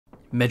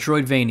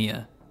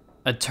Metroidvania,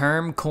 a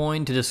term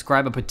coined to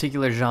describe a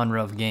particular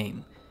genre of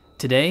game.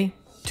 Today,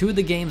 two of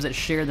the games that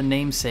share the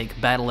namesake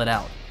battle it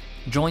out.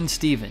 Join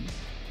Steven,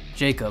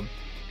 Jacob,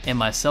 and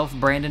myself,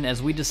 Brandon,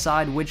 as we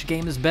decide which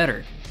game is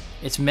better.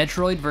 It's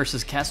Metroid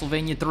vs.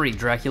 Castlevania 3,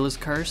 Dracula's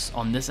Curse,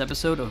 on this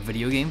episode of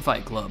Video Game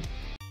Fight Club.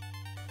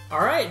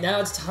 Alright, now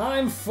it's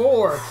time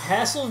for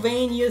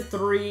Castlevania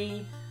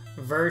 3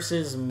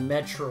 versus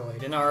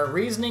Metroid. And our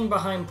reasoning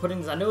behind putting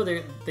this, I know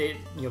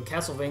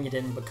Castlevania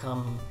didn't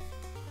become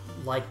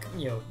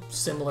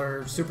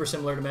super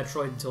similar to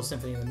Metroid until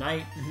Symphony of the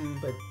Night,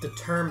 but the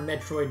term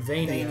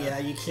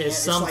Metroidvania is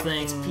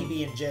something. It's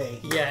PB and J.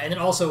 Yeah, and then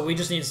also we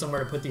just needed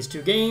somewhere to put these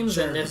two games,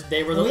 and if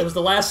it was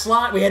the last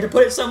slot, we had to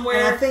put it somewhere.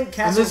 And I think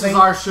and this is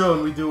our show,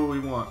 and we do what we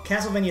want.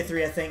 Castlevania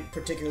 3, I think,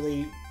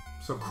 particularly.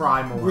 So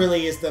cry more.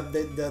 Really is the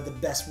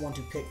best one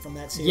to pick from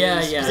that series.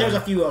 Yeah. There's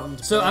a few of them.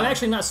 So I'm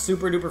actually not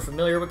super duper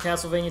familiar with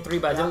Castlevania 3,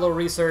 but I did a little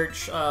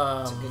research.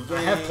 I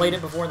have played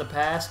it before in the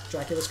past.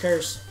 Dracula's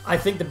Curse. I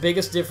think the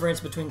biggest difference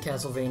between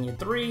Castlevania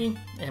 3,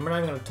 and we're not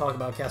even going to talk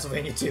about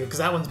Castlevania 2, because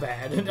that one's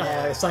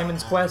bad.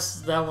 Simon's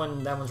Quest, that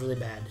one's really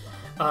bad.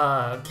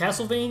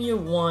 Castlevania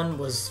 1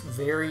 was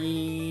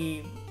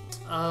very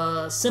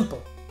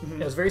simple.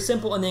 It was very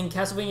simple, and then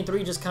Castlevania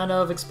 3 just kind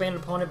of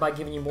expanded upon it by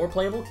giving you more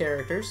playable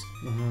characters.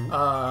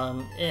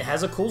 It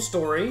has a cool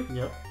story.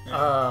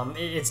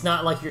 It's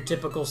not like your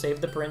typical save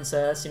the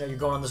princess. You're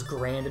going on this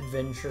grand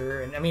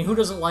adventure, and I mean, who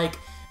doesn't like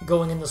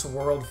going in this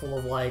world full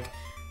of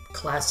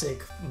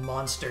classic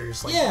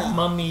monsters like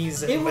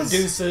mummies and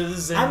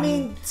Medusas? And I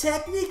mean,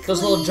 technically,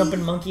 those little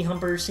jumping monkey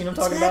humpers. You know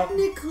what I'm talking about?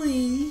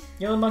 Technically,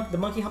 the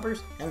monkey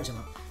humpers.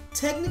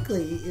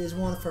 Technically, it is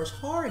one of the first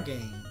horror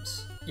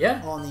games.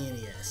 On the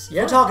NES.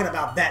 Yeah. We're talking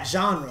about that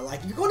genre.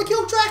 Like, you're going to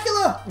kill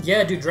Dracula!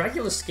 Yeah, dude,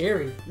 Dracula's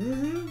scary.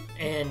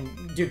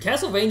 And, dude,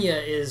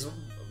 Castlevania is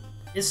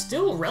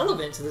still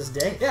relevant to this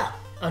day. Yeah.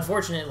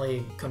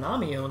 Unfortunately,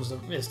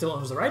 Konami still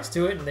owns the rights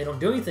to it, and they don't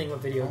do anything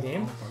with video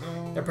game.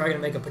 They're probably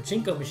going to make a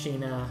pachinko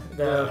machine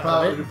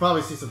you'll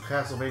probably see some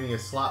Castlevania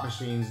slot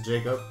machines,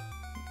 Jacob.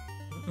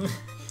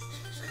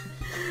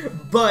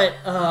 But,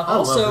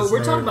 also,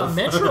 we're talking about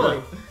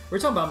Metroid. We're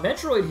talking about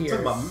Metroid here.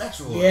 We're talking about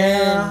Metroid.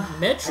 Yeah, I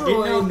didn't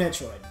know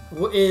Metroid.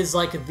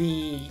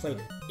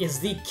 Is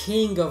the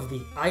king of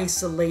the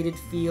isolated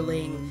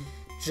feeling,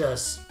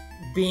 just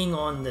being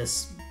on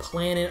this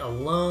planet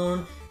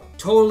alone,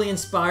 totally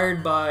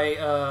inspired by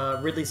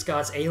Ridley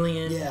Scott's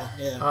Alien.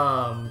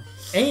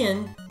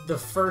 And the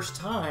first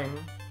time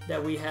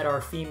that we had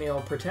our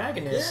female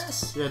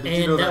protagonist. Yeah, did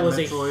you know that was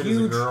Metroid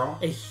is a girl?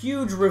 A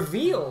huge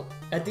reveal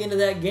at the end of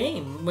that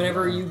game.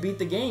 Whenever you beat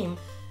the game.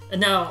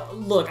 Now,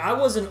 look, I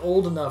wasn't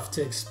old enough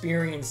to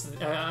experience...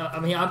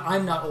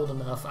 I'm not old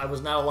enough. I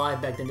was not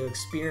alive back then to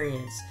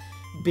experience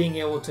being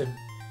able to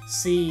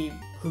see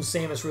who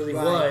Samus really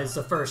was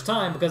the first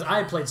time, because I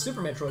had played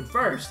Super Metroid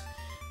first.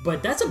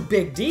 But that's a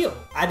big deal.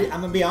 I'm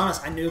going to be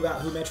honest. I knew about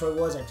who Metroid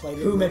was. I played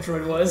it. Who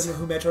Metroid was. We're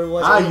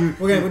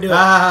going to do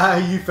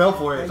it. You fell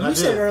for it. You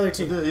said it earlier,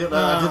 too. I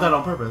did that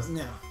on purpose.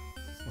 No.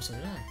 Well, so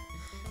did I.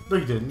 No,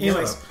 you didn't.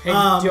 Anyways, do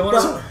you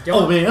want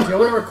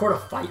to record a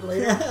fight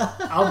later?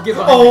 I'll get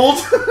behind I'll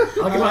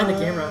get behind the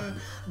camera.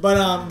 But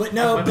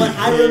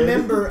I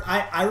remember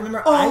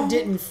I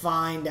didn't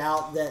find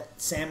out that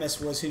Samus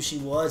was who she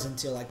was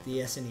until the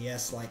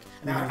SNES.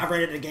 I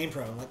read it in a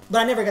GamePro. But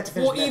I never got to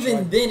finish. Well,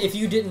 even then, if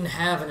you didn't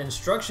have an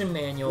instruction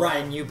manual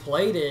and you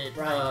played it,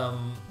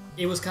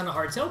 it was kind of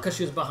hard to tell because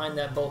she was behind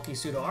that bulky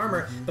suit of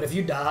armor. But if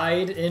you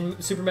died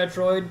in Super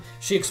Metroid,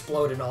 she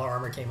exploded and all her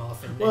armor came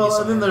off. And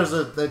then there's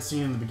that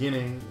scene in the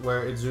beginning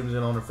where it zooms in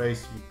on her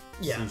face.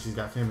 See she's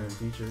got feminine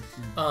features.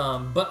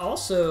 But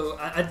also,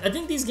 I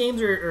think these games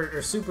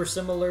are super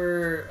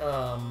similar.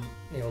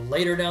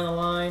 Later down the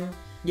line.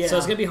 Yeah. So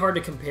it's gonna be hard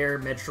to compare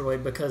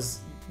Metroid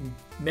because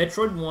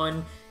Metroid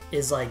 1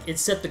 is it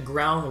set the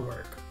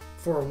groundwork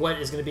for what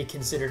is going to be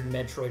considered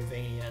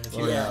Metroidvania in the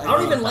future. I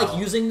don't even like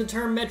using the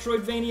term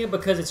Metroidvania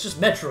because it's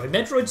just Metroid.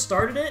 Metroid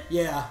started it,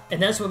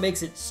 and that's what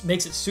makes it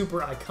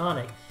super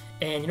iconic.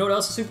 And you know what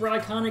else is super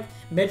iconic?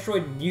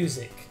 Metroid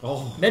music.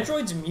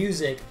 Metroid's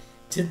music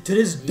to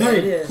this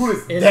day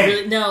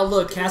is now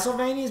look,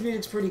 Castlevania's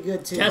music's pretty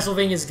good too.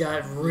 Castlevania's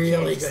got really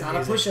good music. It's not a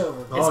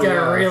pushover. It's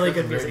got really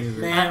good music.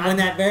 Man, when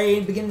that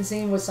very beginning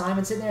scene with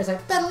Simon sitting there, it's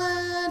like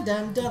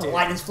dun dun,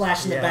 lightning's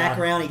flashing in the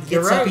background. He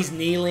gets up, he's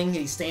kneeling,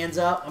 he stands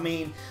up.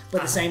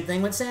 But the same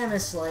thing with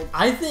Samus.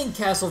 I think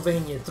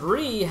Castlevania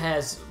 3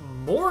 has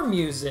more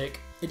music.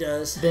 It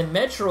does. Than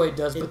Metroid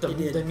does, but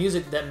the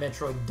music that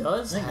Metroid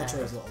does have. I think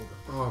Metroid's a little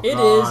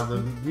older.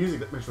 The music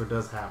that Metroid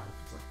does have.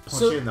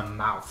 Punch you in the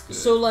mouth. Good.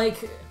 So I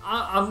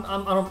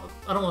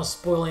don't want to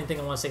spoil anything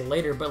I want to say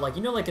later, but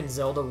in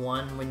Zelda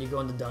 1 when you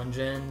go into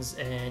dungeons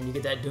and you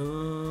get that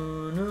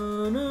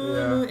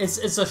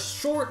it's a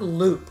short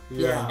loop.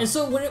 And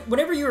so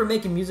whenever you were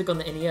making music on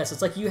the NES,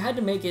 it's you had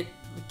to make it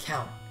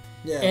count.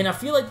 And I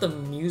feel like the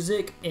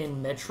music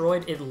in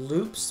Metroid, it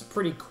loops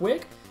pretty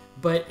quick,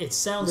 but it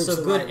sounds so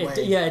good.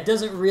 It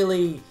doesn't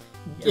really.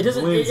 It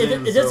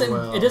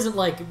doesn't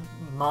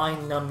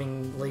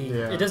mind-numbingly.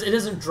 Yeah. It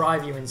doesn't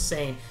drive you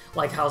insane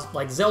like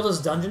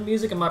Zelda's dungeon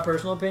music. In my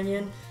personal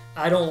opinion,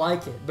 I don't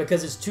like it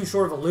because it's too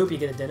short of a loop. You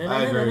get a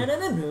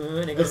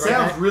and it goes It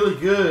sounds back. really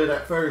good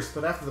at first,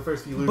 but after the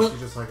first few loops, you're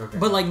just like, okay.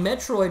 But like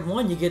Metroid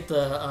 1, you get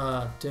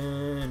the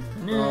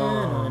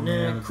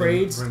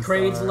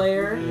Kraid's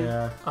lair.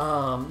 Yeah.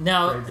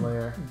 Now Kraid's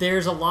lair.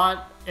 there's a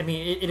lot. I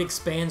mean, it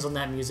expands on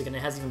that music, and it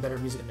has even better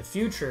music in the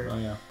future. Oh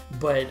yeah.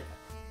 But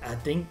I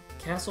think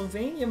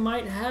Castlevania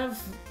might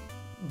have,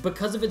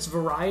 because of its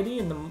variety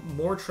and the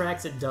more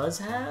tracks it does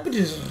have,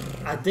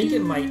 I think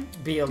it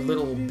might be a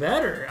little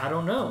better. I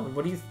don't know.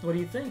 What do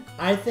you think?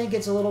 I think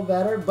it's a little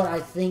better, but I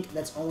think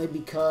that's only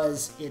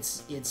because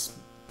it's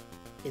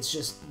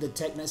just the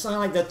techno. It's not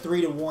like the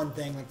 3-to-1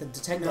 thing, like the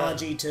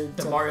technology to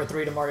Mario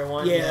 3 to Mario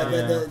 1. Yeah,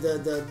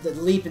 the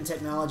leap in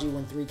technology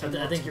when 3 came out.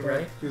 I think you're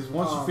right. Because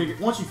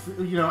once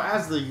you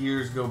as the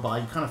years go by,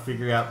 you kind of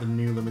figure out the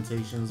new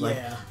limitations.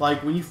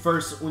 Like when you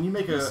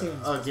make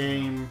a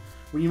game.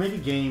 When you make a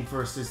game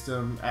for a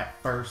system at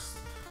first,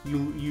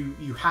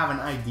 you have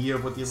an idea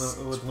of what the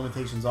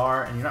limitations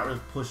are, and you're not really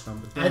pushing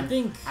them. But then, I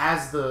think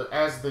as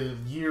the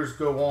years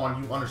go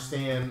on, you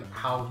understand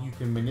how you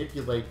can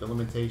manipulate the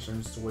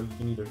limitations to where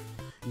you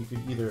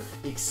could either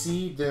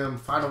exceed them,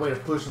 find a way to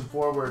push them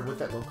forward with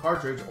that little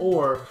cartridge,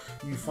 or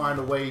you find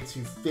a way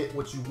to fit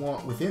what you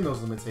want within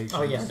those limitations.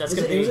 Oh yeah,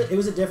 it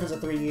was a difference of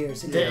 3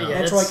 years.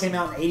 Metroid came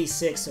out in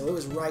 '86, so it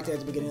was right there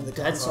at the beginning of the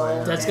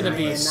console. That's going to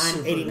be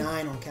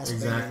 '89 on Castlevania.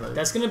 Exactly.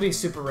 That's going to be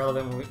super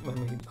relevant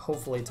when we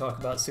hopefully talk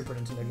about Super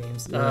Nintendo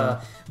games.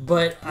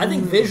 But I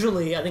think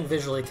visually,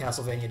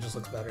 Castlevania just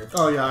looks better.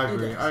 Oh yeah, I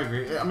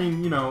agree. I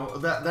mean,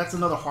 that's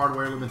another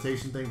hardware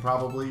limitation thing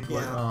probably,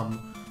 but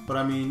But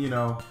I mean,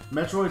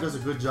 Metroid does a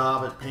good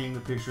job at painting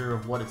the picture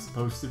of what it's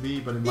supposed to be.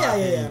 But in my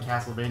opinion,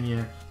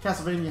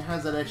 Castlevania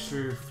has that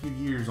extra few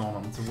years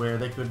on them to where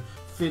they could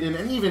fit in.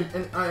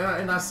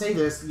 And I say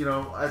this,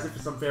 as if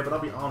it's unfair, but I'll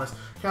be honest.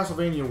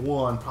 Castlevania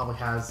 1 probably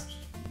has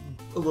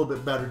a little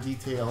bit better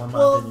detail in my opinion.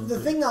 Well, the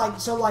thing,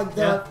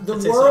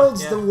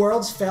 the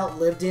worlds felt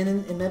lived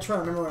in Metroid. I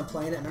remember when I'm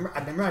playing it. I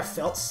remember it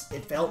felt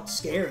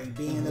scary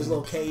being in those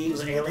little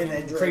caves and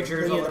the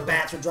creatures, the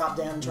bats would drop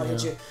down and try to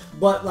hit you.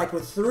 But like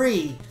with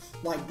 3,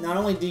 like not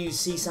only do you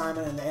see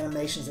Simon and the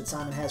animations that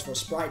Simon has for a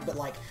sprite, but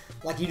like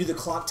you do the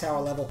clock tower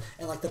level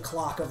and like the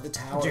clock of the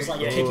tower is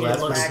like kicking in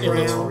the background.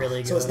 It looks really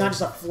good. So it's not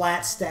just a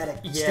flat static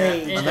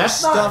stage. And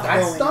that's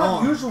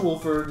not usual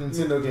for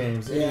Nintendo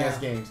games, NES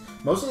games.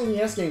 Most of the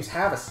NES games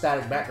have a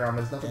static background.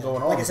 There's nothing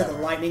going on. Like I said, the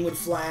lightning would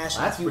flash.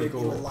 That's and pretty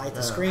cool. You would light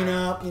the screen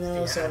up.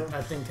 So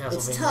I think Castlevania.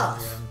 It's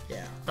tough.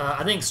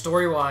 I think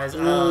story-wise,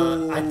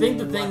 I think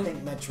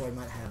Metroid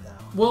might have that.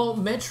 Well,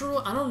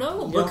 Metroid, I don't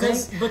know,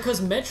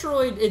 because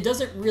Metroid, it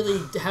doesn't really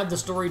have the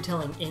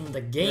storytelling in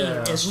the game.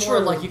 Yeah. It's more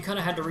like you kind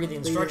of had to read the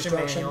instruction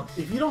manual.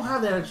 If you don't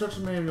have that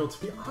instruction manual,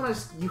 to be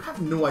honest, you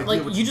have no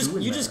idea what you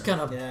just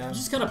kind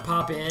of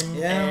pop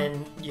in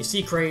and you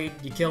see Kraid,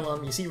 you kill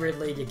him. You see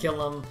Ridley, you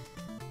kill him,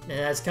 and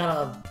that's kind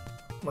of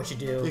what you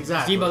do.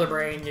 Exactly. Debug the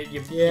brain, you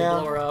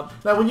blow her up.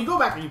 Now, when you go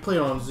back and you play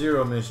it on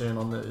Zero Mission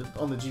on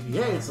the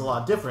GBA, it's a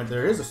lot different.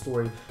 There is a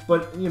story,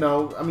 but in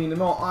all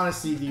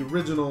honesty, the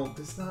original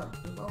is not.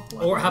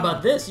 Or how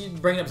about this? You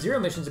bring up Zero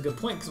Mission is a good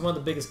point because one of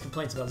the biggest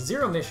complaints about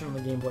Zero Mission on the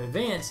Game Boy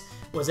Advance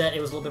was that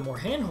it was a little bit more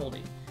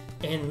hand-holdy.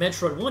 In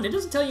Metroid 1, it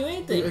doesn't tell you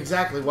anything.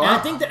 Exactly. Well, I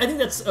think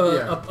that's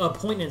a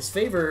point in its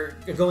favor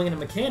going into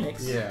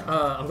mechanics. Yeah.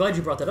 I'm glad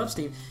you brought that up,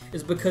 Steve.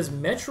 Is because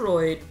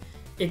Metroid,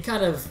 it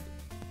kind of.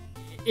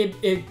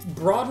 It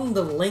broadened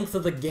the length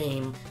of the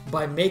game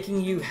by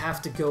making you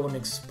have to go and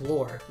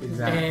explore.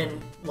 Exactly.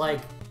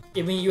 And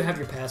you have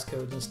your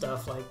passcodes and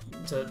stuff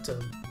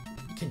to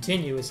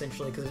continue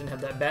essentially because it didn't have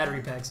that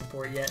battery pack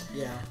support yet.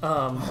 Yeah.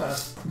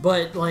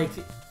 But I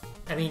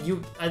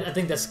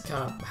think that's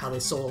kind of how they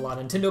sold a lot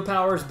of Nintendo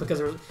powers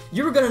because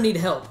you were gonna need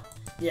help.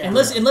 Yeah.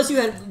 Unless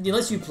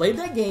you played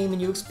that game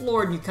and you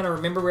explored and you kind of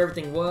remember where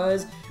everything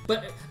was.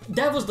 But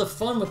that was the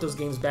fun with those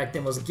games back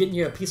then, was getting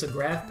you a piece of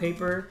graph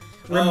paper,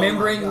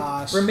 remembering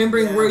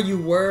where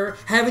you were,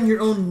 having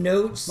your own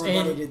notes. My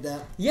buddy did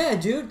that. Yeah,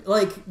 dude.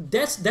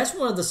 That's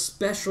one of the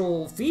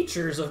special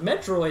features of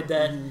Metroid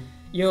that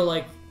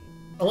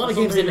a lot of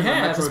games didn't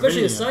have,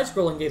 especially the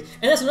side-scrolling games.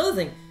 And that's another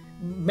thing.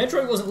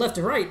 Metroid wasn't left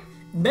and right.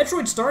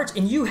 Metroid starts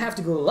and you have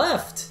to go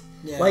left.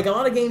 Yeah. Like a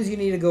lot of games, you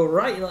need to go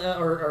right,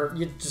 or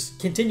you just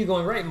continue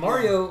going right.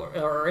 Mario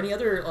or any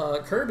other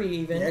Kirby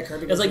even. Yeah,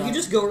 Kirby. It's like you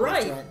just go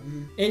right,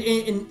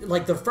 and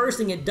like the first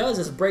thing it does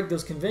is break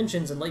those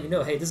conventions and let you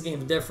know, hey, this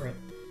game's different.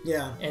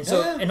 Yeah. And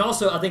so, and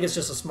also, I think it's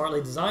just a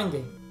smartly designed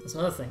game. That's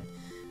another thing.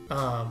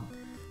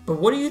 But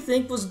what do you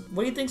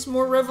think's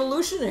more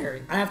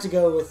revolutionary? I have to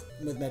go with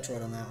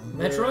Metroid on that one.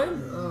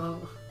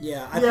 Metroid?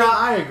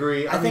 I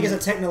agree. I think as a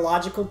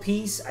technological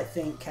piece, I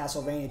think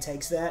Castlevania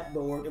takes that.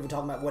 But we're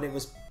talking about what it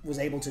was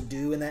able to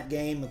do in that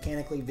game,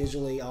 mechanically,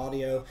 visually,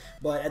 audio.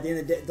 But at the end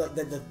of the day,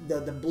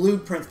 the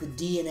blueprint, the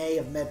DNA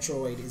of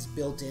Metroid is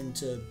built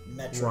into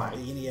Metroid,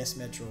 the NES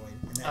Metroid,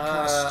 and that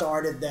kind of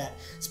started that.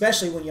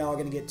 Especially when y'all are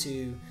going to get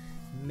to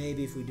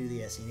maybe if we do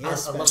the SNES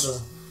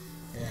special.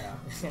 Yeah,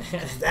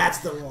 that's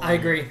the one. I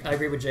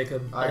agree with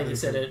Jacob. I think he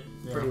said it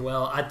pretty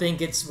well. I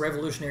think it's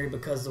revolutionary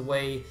because the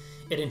way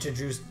it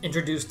introduced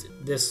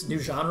this new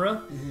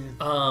genre.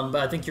 But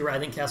I think you're right. I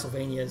think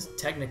Castlevania is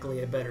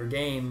technically a better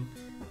game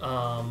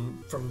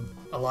from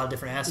a lot of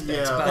different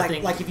aspects. Yeah. But like, I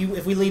think, like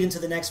if we lead into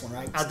the next one,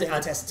 right? The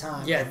test of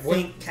time. Yeah, I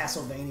think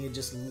Castlevania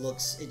just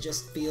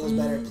feels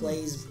better, it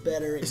plays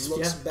better, it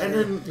looks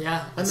better. And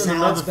then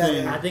sounds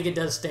better. I think it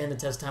does stand the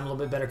test of time a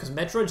little bit better because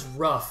Metroid's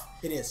rough.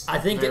 It is. I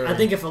think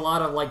if a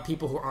lot of like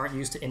people who aren't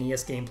used to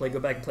NES gameplay go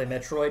back and play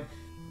Metroid,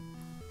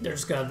 they're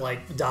just gonna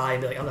like die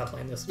and be like, I'm not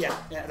playing this. Yeah,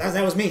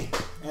 that was me.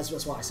 That's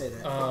why I say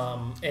that.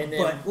 And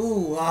then,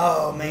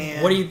 oh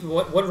man,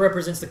 what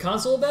represents the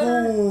console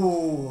better?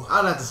 Ooh,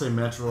 I'd have to say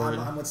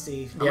Metroid. I'm with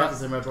Steve. I'd have to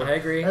say Metroid. I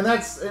agree. And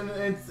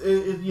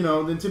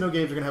Nintendo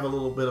games are gonna have a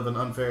little bit of an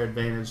unfair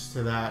advantage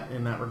to that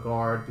in that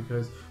regard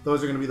because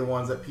those are gonna be the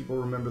ones that people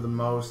remember the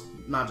most,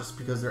 not just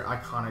because they're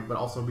iconic, but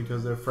also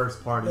because they're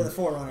first party. They're the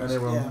forerunners. And they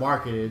were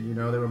marketed.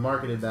 They were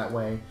marketed that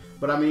way.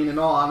 But I mean, in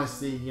all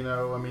honesty,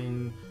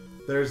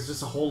 there's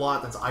just a whole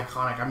lot that's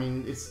iconic. I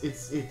mean,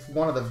 it's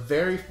one of the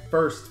very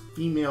first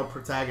female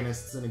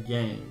protagonists in a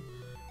game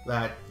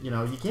that,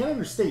 you can't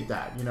understate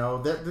that,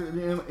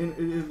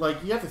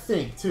 like, you have to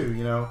think,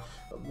 too,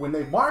 when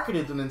they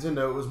marketed the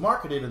Nintendo, it was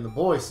marketed in the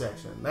boys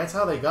section. That's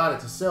how they got it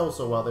to sell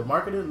so well. They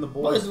marketed it in the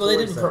boys Well, they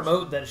didn't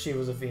promote that she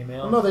was a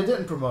female. No, they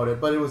didn't promote it,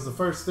 but it was the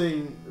first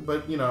thing,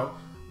 but,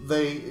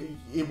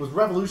 it was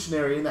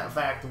revolutionary in that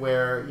fact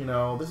where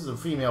this is a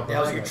female. Yeah,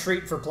 it was like a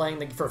treat for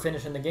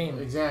finishing the game.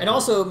 Exactly. And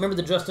also remember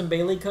the Justin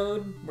Bailey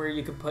code where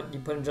you put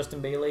in Justin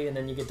Bailey and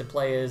then you get to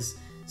play as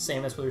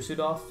Samus with her suit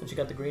off and she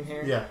got the green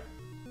hair. Yeah.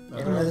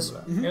 You know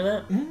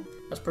that? Mm-hmm.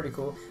 That's pretty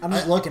cool. I'm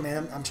just looking,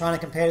 man. I'm trying to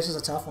compare. This is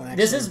a tough one.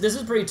 Actually, this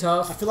is pretty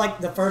tough. I feel like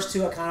the first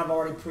two I kind of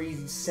already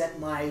preset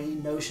my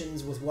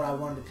notions with what I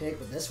wanted to pick,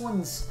 but this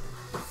one's.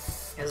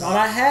 I thought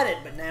I had it,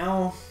 but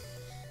now.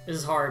 This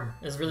is hard.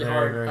 It's really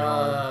hard. Very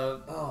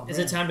hard. Is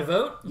it time to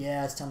vote?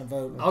 Yeah, it's time to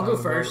vote. I'll go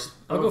first.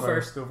 Go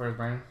first,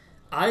 Brian.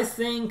 I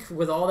think,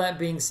 with all that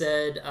being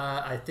said,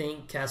 I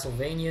think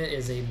Castlevania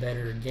is a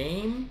better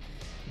game,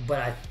 but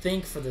I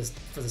think for the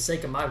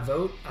sake of my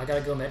vote, I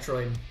gotta go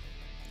Metroid.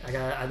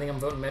 I think I'm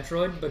voting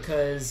Metroid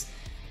because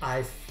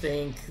I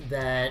think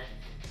that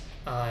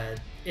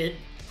it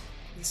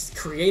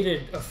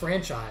created a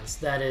franchise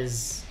that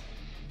is,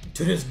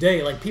 to this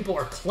day, like people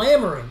are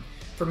clamoring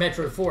for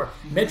Metroid 4.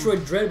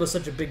 Metroid Dread was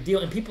such a big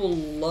deal, and people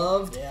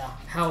loved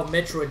how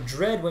Metroid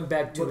Dread went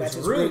back to its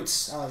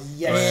roots.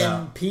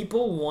 And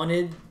people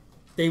wanted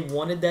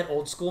that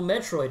old school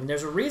Metroid, and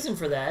there's a reason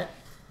for that.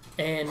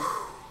 And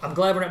I'm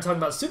glad we're not talking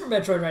about Super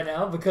Metroid right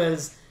now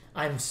because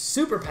I'm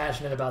super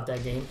passionate about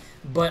that game.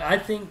 But I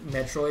think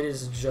Metroid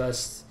is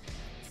just,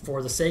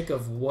 for the sake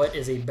of what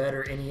is a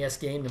better NES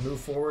game to move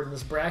forward in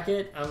this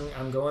bracket,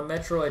 I'm going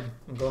Metroid.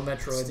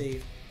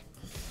 Steve.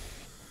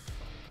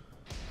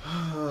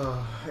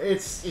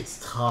 It's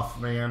tough,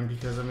 man,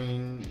 because I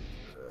mean,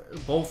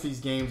 both these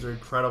games are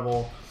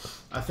incredible.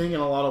 I think in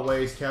a lot of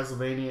ways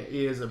Castlevania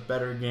is a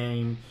better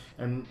game,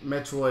 and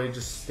Metroid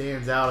just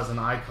stands out as an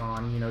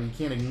icon. You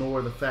can't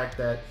ignore the fact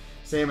that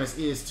Samus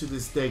is to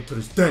this day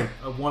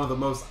one of the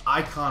most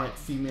iconic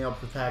female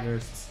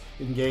protagonists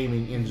in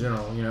gaming in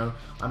general.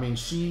 I mean,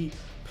 she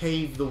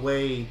paved the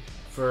way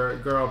for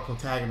girl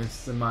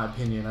protagonists, in my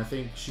opinion. I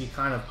think she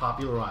kind of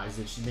popularized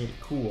it. She made it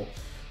cool.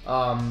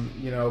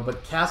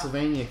 But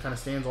Castlevania kind of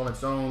stands on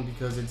its own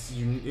because it's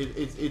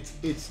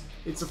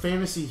a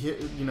fantasy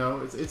hit.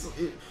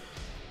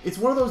 It's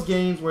one of those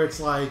games where it's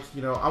like,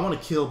 I want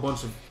to kill a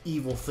bunch of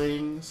evil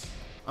things.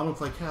 I'm gonna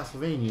play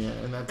Castlevania,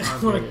 and that time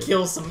I want to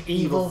kill some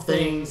evil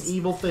things.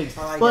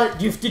 But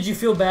did you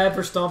feel bad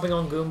for stomping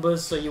on Goombas,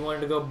 so you wanted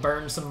to go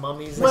burn some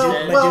mummies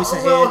instead? Medusa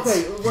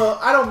heads? Well,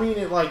 I don't mean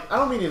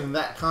it in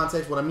that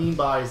context. What I mean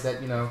by is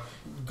that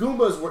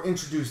Goombas were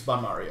introduced by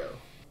Mario.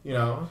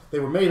 They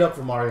were made up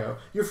for Mario.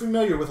 You're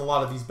familiar with a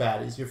lot of these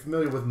baddies. You're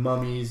familiar with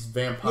mummies,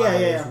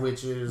 vampires,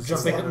 witches,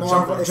 jumping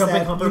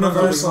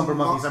humper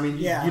monkeys. I mean,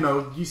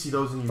 you see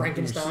those in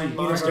Frankenstein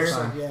monster.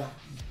 Yeah.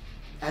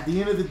 At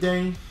the end of the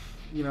day,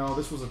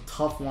 this was a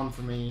tough one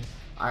for me.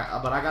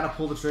 But I gotta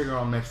pull the trigger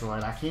on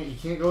Metroid. You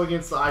can't go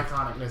against the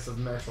iconicness of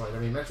Metroid. I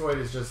mean, Metroid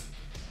is just,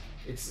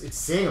 it's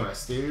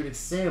Samus, dude. It's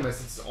Samus.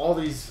 It's all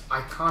these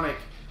iconic.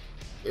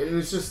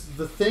 It's just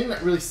the thing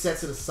that really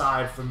sets it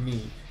aside for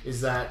me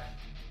is that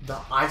the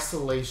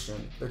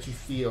isolation that you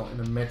feel in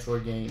a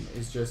Metroid game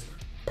is just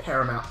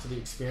paramount to the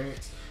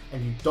experience,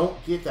 and you don't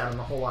get that in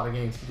a whole lot of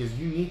games because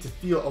you need to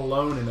feel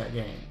alone in that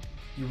game.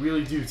 You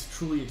really do to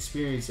truly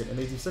experience it, and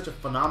they do such a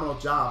phenomenal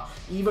job,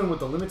 even with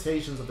the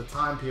limitations of the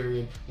time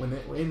period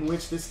in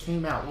which this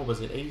came out. What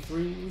was it,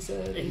 83 we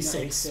said?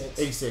 86.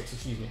 86,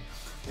 excuse me.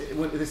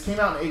 When this came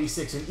out in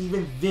 86, and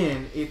even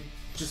then, it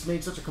just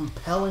made such a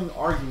compelling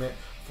argument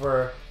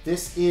for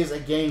this is a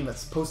game that's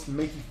supposed to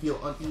make you feel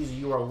uneasy.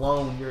 You are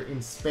alone. You're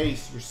in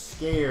space. You're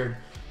scared.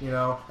 You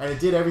know, and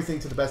it did everything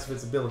to the best of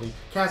its ability.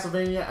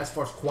 Castlevania, as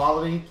far as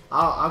quality,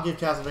 I'll give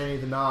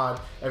Castlevania the nod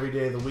every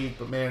day of the week.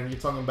 But man, you're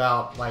talking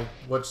about like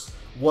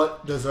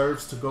what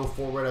deserves to go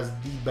forward as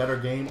the better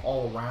game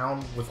all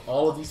around with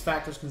all of these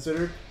factors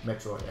considered.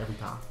 Metroid every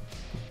time.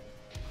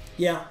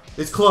 Yeah,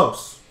 it's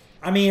close.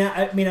 I mean,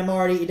 I'm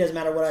already. It doesn't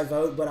matter what I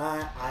vote, but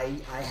I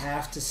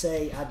have to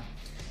say,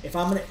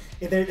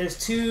 there's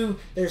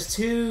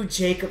two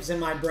Jacobs in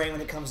my brain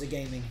when it comes to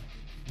gaming.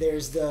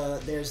 There's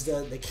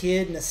the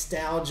kid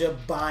nostalgia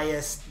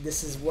bias.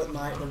 This is what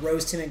the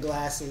rose tinted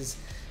glasses.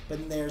 But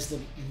then there's the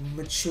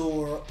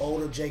mature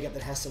older Jacob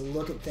that has to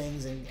look at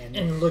things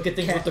and look at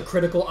things with the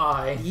critical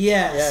eye.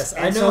 Yes,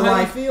 I know how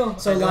you feel.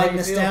 So like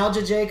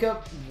nostalgia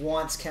Jacob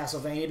wants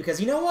Castlevania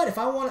because you know what? If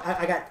I want,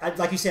 I got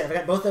like you said, I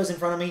got both those in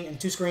front of me and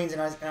 2 screens,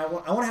 and I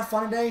want to have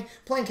fun today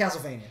playing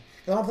Castlevania.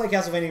 If I don't play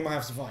Castlevania, I'm going to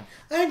have some fun.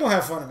 I ain't going to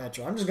have fun at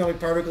Metro. I'm just going to be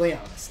perfectly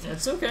honest.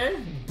 That's okay.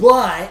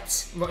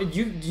 But...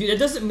 it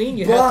doesn't mean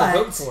you have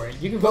to vote for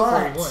it. You can vote for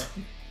what you want.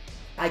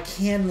 I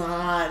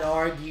cannot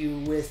argue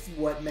with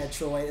what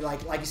Metroid...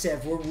 Like you said,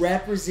 if we're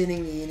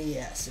representing the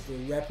NES,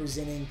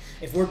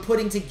 if we're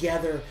putting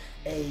together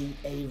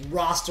a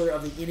roster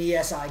of the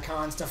NES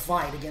icons to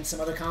fight against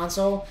some other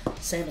console,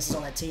 Samus is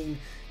on that team,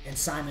 and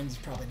Simon's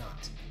probably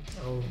not.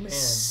 Oh, man.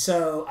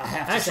 So, I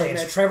have to say...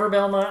 Actually, is Trevor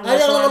Belmont in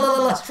this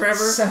one? That's Trevor.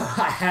 So,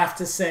 I have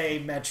to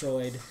say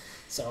Metroid.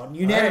 So,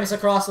 unanimous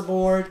across the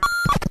board.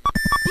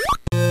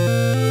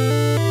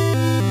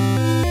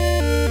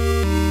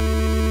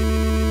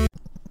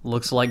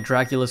 Looks like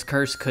Dracula's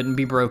curse couldn't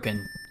be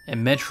broken,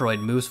 and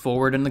Metroid moves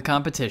forward in the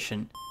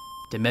competition.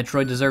 Did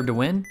Metroid deserve to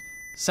win?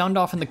 Sound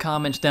off in the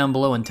comments down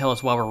below and tell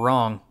us why we're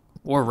wrong,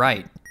 or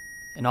right.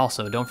 And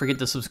also, don't forget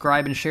to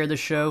subscribe and share the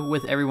show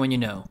with everyone you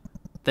know.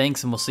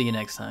 Thanks, and we'll see you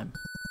next time.